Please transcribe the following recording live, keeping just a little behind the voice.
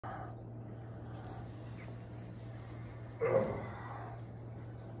I don't know.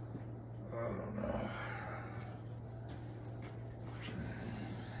 I don't know.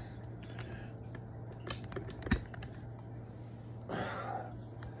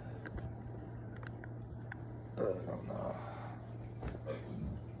 I don't know.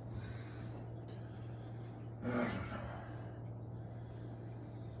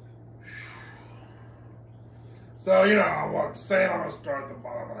 So, you know, I'm saying I'm going to start at the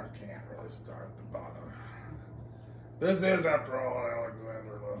bottom, but I can't really start at the bottom. This is, after all, an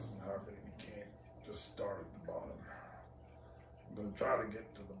Alexander lesson. However, you can't just start at the bottom. I'm going to try to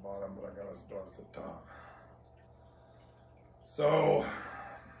get to the bottom, but I got to start at the top. So,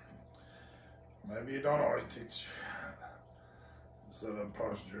 maybe you don't always teach the 7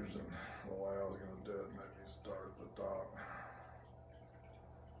 postures and the way I was going to do it. Maybe you start at the top.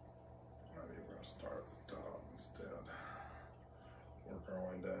 Maybe we're going to start at the top instead. Work our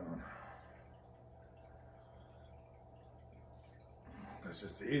way down. It's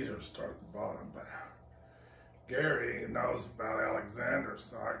just easier to start at the bottom, but Gary knows about Alexander,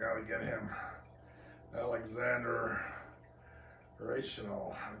 so I got to get him. Alexander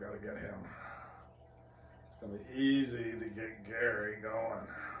Rational, I got to get him. It's going to be easy to get Gary going,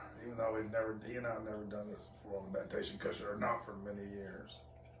 even though he and I have never done this before on the meditation cushion, or not for many years.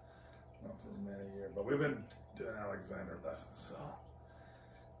 Not for many years, but we've been doing Alexander lessons, so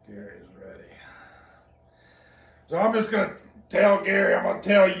Gary's ready. So I'm just going to tell Gary, I'm going to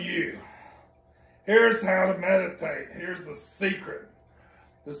tell you. Here's how to meditate. Here's the secret.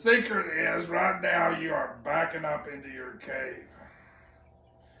 The secret is right now you are backing up into your cave.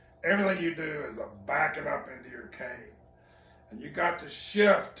 Everything you do is a backing up into your cave. And you got to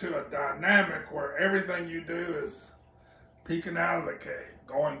shift to a dynamic where everything you do is peeking out of the cave,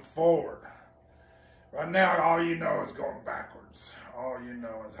 going forward. Right now, all you know is going backwards. All you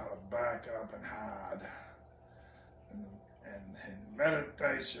know is how to back up and hide. And in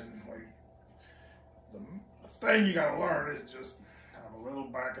meditation, the thing you got to learn is just have a little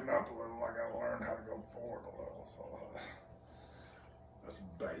backing up a little. I got to learn how to go forward a little. So that's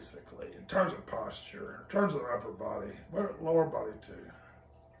basically, in terms of posture, in terms of the upper body, lower body too.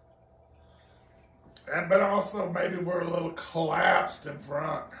 But also maybe we're a little collapsed in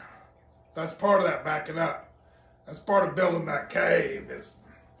front. That's part of that backing up. That's part of building that cave. Is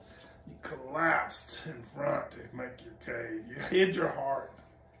you collapsed in front to make your cave. You hid your heart.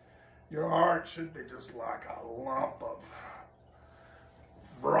 Your heart should be just like a lump of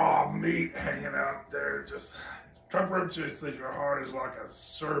raw meat hanging out there. Just Trump Rinpoche says your heart is like a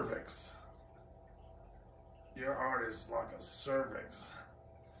cervix. Your heart is like a cervix.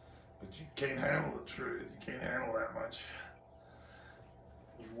 But you can't handle the truth. You can't handle that much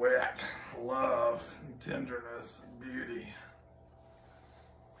wet love and tenderness and beauty.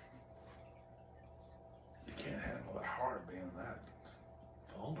 You can't handle that heart being that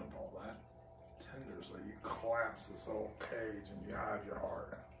vulnerable, that tender, so you collapse this old cage and you hide your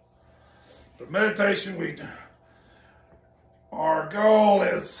heart. But meditation, our goal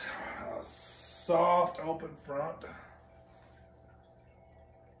is a soft, open front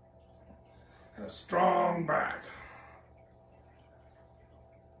and a strong back.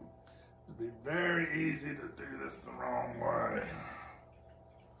 It'd be very easy to do this the wrong way.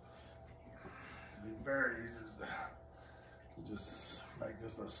 It'd be very easy to just make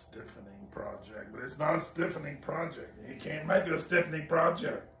this a stiffening project, but it's not a stiffening project. You can't make it a stiffening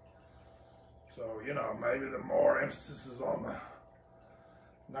project. So, you know, maybe the more emphasis is on the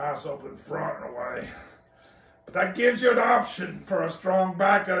nice open front in a way. But that gives you an option for a strong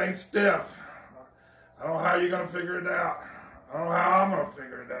back that ain't stiff. I don't know how you're going to figure it out. I don't know how I'm going to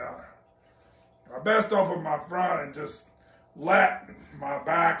figure it out. I best open my front and just let my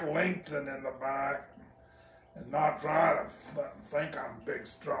back lengthen in the back and not try to think I'm big,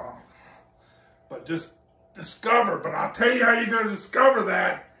 strong. But just discover. But I'll tell you how you're going to discover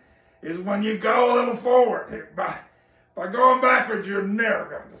that is when you go a little forward. By going backwards, you're never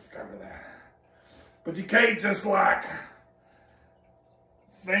going to discover that. But you can't just like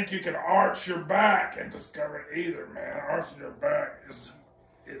think you can arch your back and discover it either, man. Arching your back is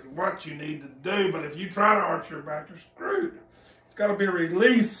what you need to do. But if you try to arch your back, you're screwed. It's got to be a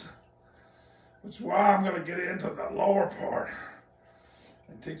release, which is why I'm going to get into the lower part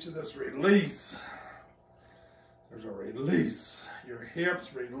and teach you this release. There's a release. Your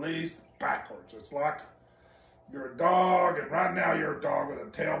hips release backwards. It's like you're a dog, and right now you're a dog with a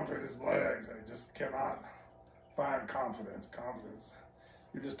tail between his legs, and he just cannot find confidence.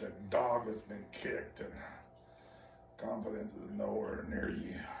 You're just a dog that's been kicked, and confidence is nowhere near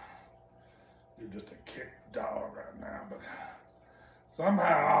you. You're just a kicked dog right now, but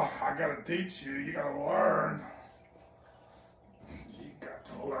somehow I got to teach you. You got to learn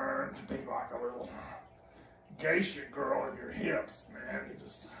to learn to be like a little geisha girl in your hips, man. You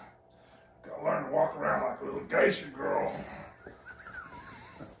just gotta learn to walk around like a little geisha girl.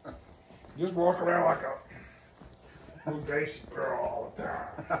 Just walk around like a little geisha girl all the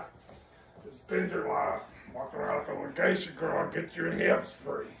time. Just spend your life walking around like a little geisha girl and get your hips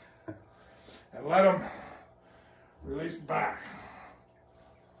free. And let them release back.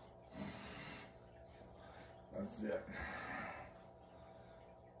 That's it.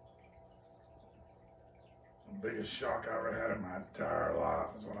 The biggest shock I ever had in my entire life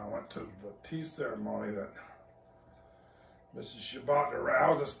was when I went to the tea ceremony that Mrs. Shibata, I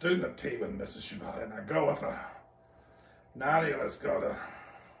was a student of tea with Mrs. Shibata, and I go with a Nadia, let's go to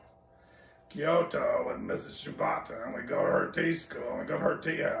Kyoto with Mrs. Shibata, and we go to her tea school, and we go to her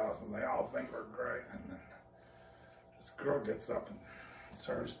tea house, and they all think we're great. And then this girl gets up and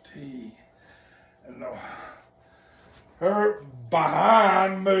serves tea, and her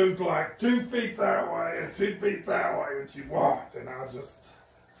behind moved like 2 feet that way and 2 feet that way when she walked, and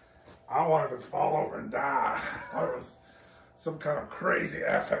I wanted to fall over and die. I thought it was some kind of crazy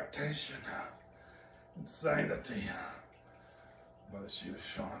affectation, insanity. But she was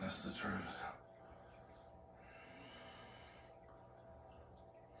showing us the truth.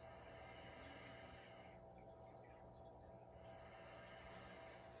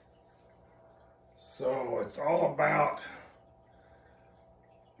 So it's all about,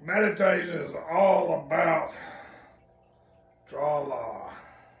 meditation is all about draw law,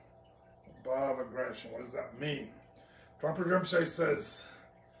 above aggression. What does that mean? Trungpa Rinpoche says,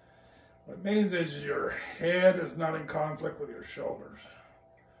 what it means is your head is not in conflict with your shoulders.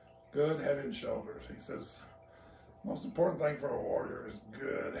 Good head and shoulders. He says, most important thing for a warrior is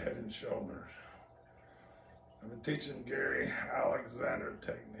good head and shoulders. I've been teaching Gary Alexander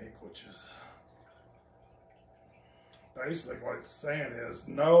technique, which is basically what it's saying is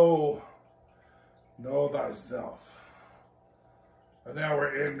know thyself. But now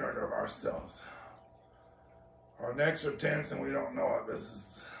we're ignorant of ourselves. Our necks are tense and we don't know it. This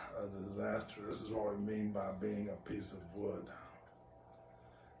is a disaster. This is what we mean by being a piece of wood.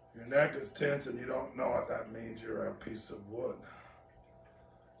 Your neck is tense and you don't know it. That means you're a piece of wood.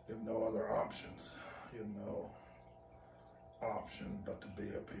 You have no other options. You have no option but to be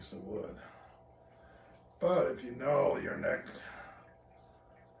a piece of wood. But if you know your neck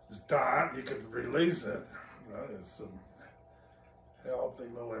is tight, you could release it. That is some healthy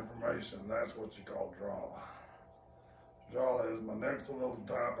little information. That's what you call drala. Drala is my neck's a little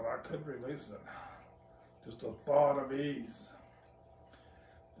tight, but I could release it. Just a thought of ease.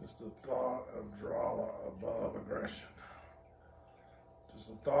 Just a thought of drala above aggression.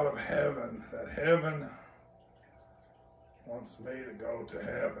 Just a thought of heaven, that heaven wants me to go to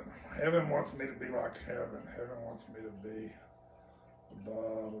heaven. Heaven wants me to be like heaven. Heaven wants me to be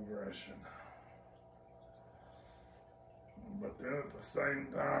above aggression. But then at the same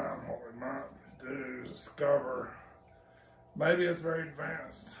time, what we might do is discover, maybe it's very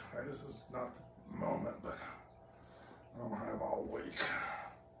advanced. Maybe this is not the moment, but I don't have all week.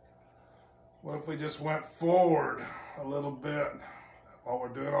 What if we just went forward a little bit while we're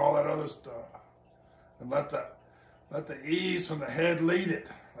doing all that other stuff? And let the ease from the head lead it.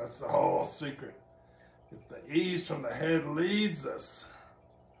 That's the whole secret. If the ease from the head leads us,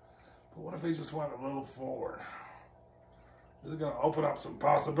 but what if we just went a little forward? This is going to open up some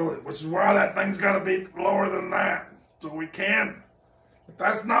possibilities, which is why that thing's got to be lower than that. So we can. If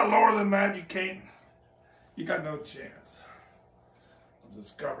that's not lower than that, you can't. You got no chance of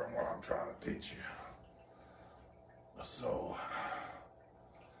discovering what I'm trying to teach you. So,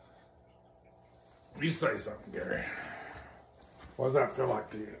 you say something, Gary. What does that feel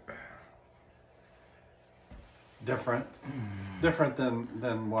like to you? Different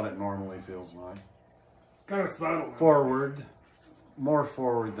than what it normally feels like. Kind of subtle. Forward, more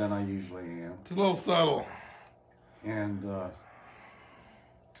forward than I usually am. It's a little subtle. And I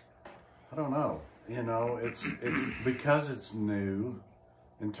don't know. You know, it's because it's new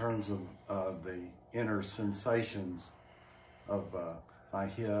in terms of the inner sensations of my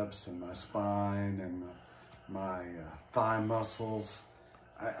hips and my spine and my thigh muscles.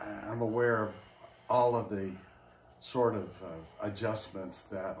 I'm aware of all of the sort of adjustments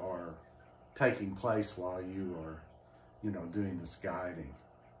that are taking place while you are, you know, doing this guiding.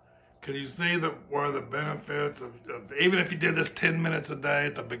 Can you see what are the benefits of even if you did this 10 minutes a day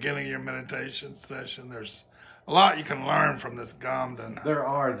at the beginning of your meditation session, there's a lot you can learn from this Gamden. There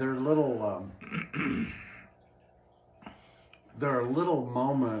are little there are little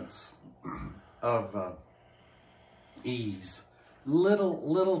moments of ease,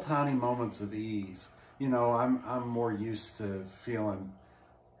 little tiny moments of ease. You know, I'm more used to feeling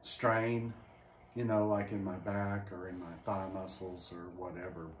strain, you know, like in my back or in my thigh muscles or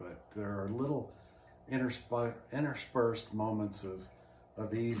whatever. But there are little interspersed moments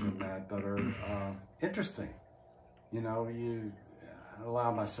of ease in that are interesting. You know, you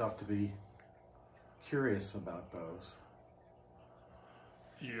allow myself to be curious about those.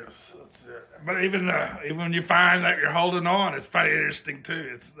 Yes, that's it. But even when you find that you're holding on, it's pretty interesting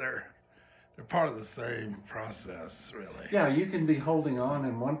too. They're part of the same process, really. Yeah, you can be holding on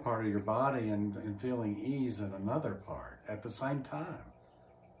in one part of your body and feeling ease in another part at the same time.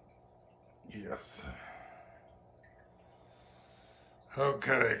 Yes.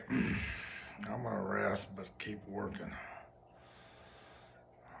 Okay. I'm going to rest, but keep working.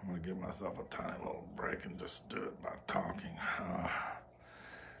 I'm going to give myself a tiny little break and just do it by talking.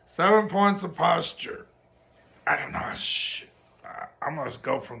 7 points of posture. I don't know. I'm going to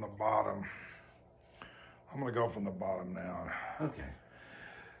go from the bottom. I'm going to go from the bottom now. Okay.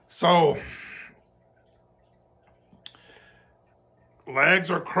 So, legs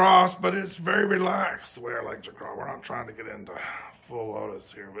are crossed, but it's very relaxed the way our legs are crossed. We're not trying to get into full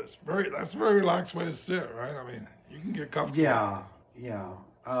lotus here, but that's a very relaxed way to sit, right? I mean, you can get comfortable. Yeah.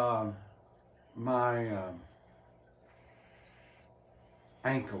 My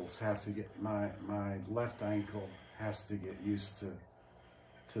ankles have to get, my left ankle has to get used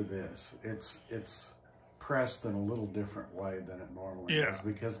to this. It's pressed in a little different way than it normally is,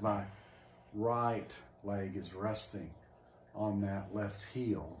 because my right leg is resting on that left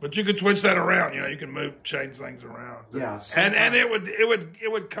heel. But you could switch that around. You know, you can change things around. Yeah, and it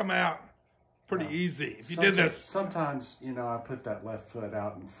would come out pretty easy if you did this. Sometimes, you know, I put that left foot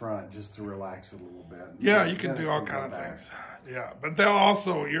out in front just to relax it a little bit. Yeah, you can do all kind of things. Yeah, but they'll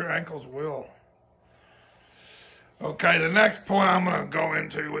also, your ankles will. Okay, the next point I'm going to go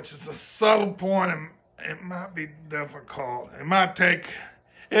into, which is a subtle point, and it might be difficult.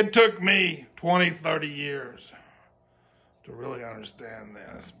 It took me 20, 30 years to really understand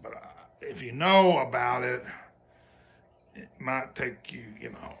this, but if you know about it, it might take you, you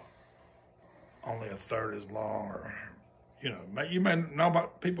know, only a third as long, or, you know, you may know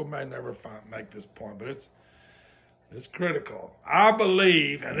about, people may never make this point, but it's critical. I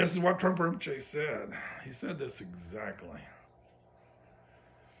believe, and this is what Trungpa Rinpoche said. He said this exactly.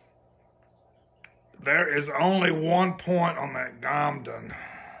 There is only one point on that Gamden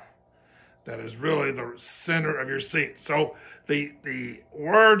that is really the center of your seat. So the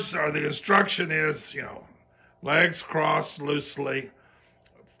words or the instruction is, you know, legs crossed loosely,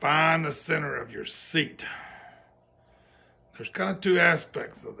 find the center of your seat. There's kind of two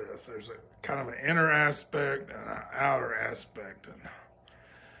aspects of this. There's a kind of an inner aspect and an outer aspect.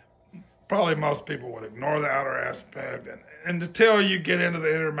 And probably most people would ignore the outer aspect. And until you get into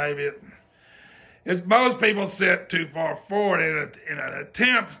the inner, maybe it's most people sit too far forward in an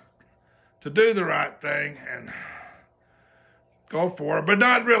attempt to do the right thing and go for it, but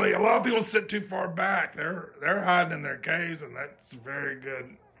not really. A lot of people sit too far back. They're hiding in their caves, and that's very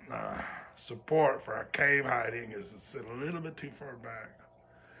good support for our cave hiding, is to sit a little bit too far back,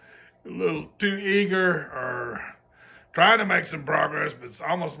 a little too eager, or trying to make some progress, but it's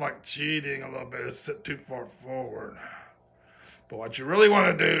almost like cheating a little bit to sit too far forward. But what you really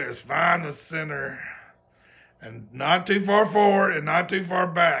want to do is find the center, and not too far forward and not too far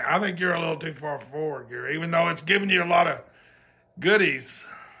back. I think you're a little too far forward, Gary, even though it's giving you a lot of goodies.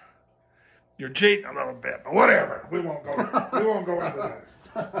 You're cheating a little bit, but whatever. We won't go into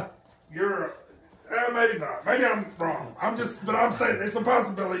that. Maybe not. Maybe I'm wrong. But I'm saying it's a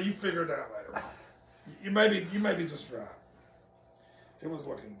possibility. You figure it out later. You may be just right. It was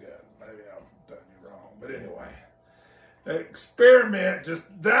looking good. Maybe I've done you wrong. But anyway, experiment just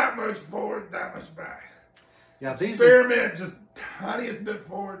that much forward, that much back. Yeah, experiment just tiniest bit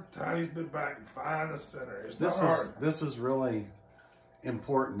forward, tiniest bit back, and find the center. It's not hard. This is really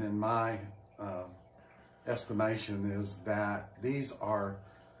important in my estimation, is that these are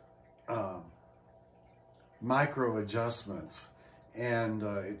micro adjustments, and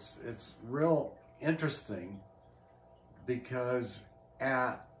it's real interesting because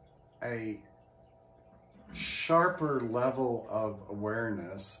at a sharper level of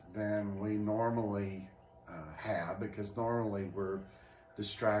awareness than we normally have, because normally we're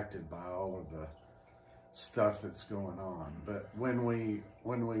distracted by all of the stuff that's going on. But when we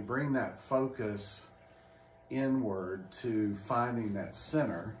bring that focus inward to finding that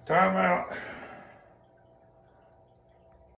center. Time out.